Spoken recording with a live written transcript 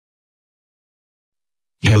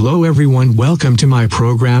Hello everyone, welcome to my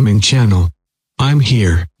programming channel. I'm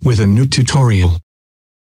here with a new tutorial.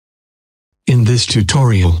 In this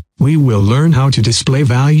tutorial, we will learn how to display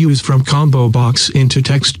values from Combobox into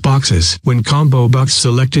text boxes when Combobox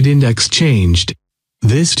selected index changed.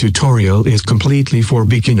 This tutorial is completely for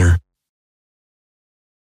beginner.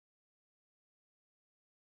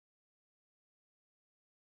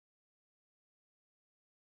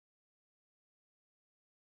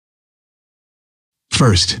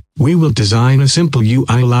 First, we will design a simple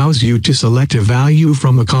UI allows you to select a value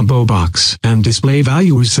from a combo box and display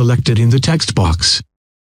values selected in the text box.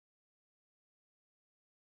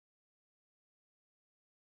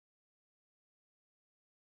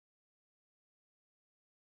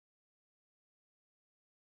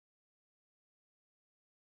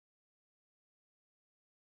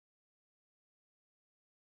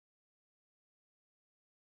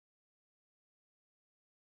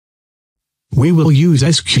 We will use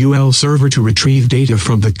SQL Server to retrieve data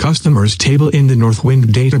from the customers table in the Northwind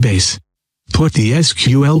database. Put the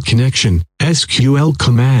SQL connection, SQL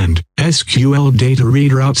command, SQL data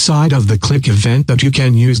reader outside of the click event that you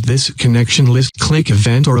can use this connection list click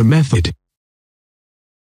event or a method.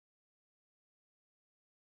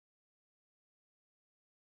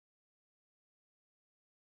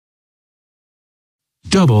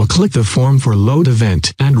 Double-click the form for load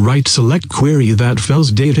event and write select query that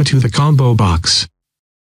fills data to the combo box.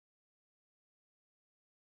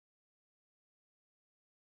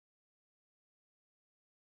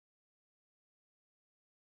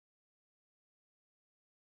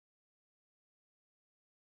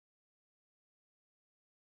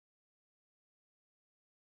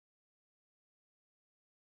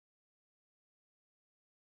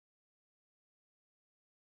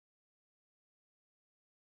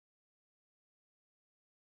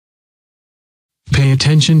 Pay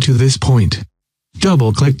attention to this point.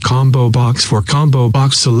 Double-click Combobox for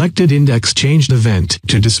Combobox selected index changed event.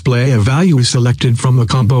 To display a value selected from a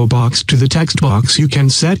combo box to the text box, you can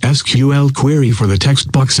set SQL query for the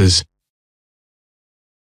text boxes.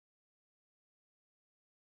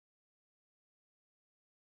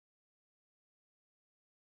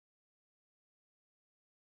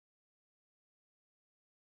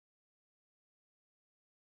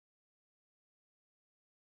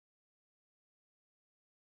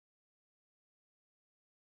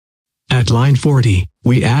 At line 40,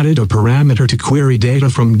 we added a parameter to query data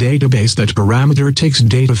from database. That parameter takes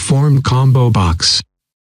data formed combo box.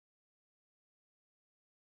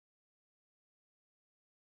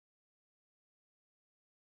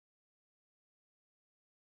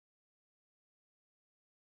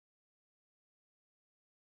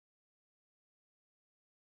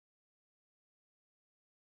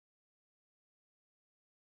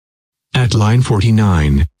 At line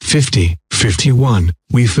 49, 50, 51,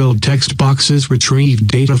 we filled text boxes retrieved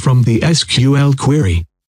data from the SQL query.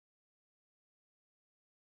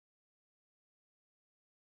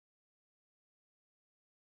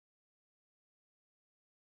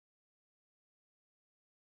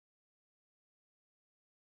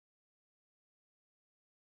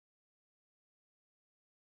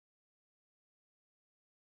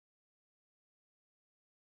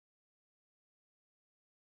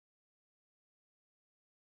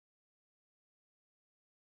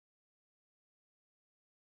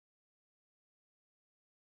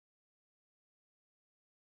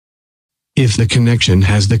 If the connection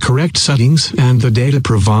has the correct settings and the data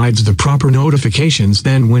provides the proper notifications,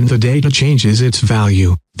 then when the data changes its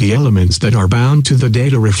value, the elements that are bound to the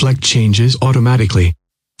data reflect changes automatically.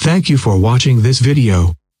 Thank you for watching this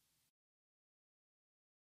video.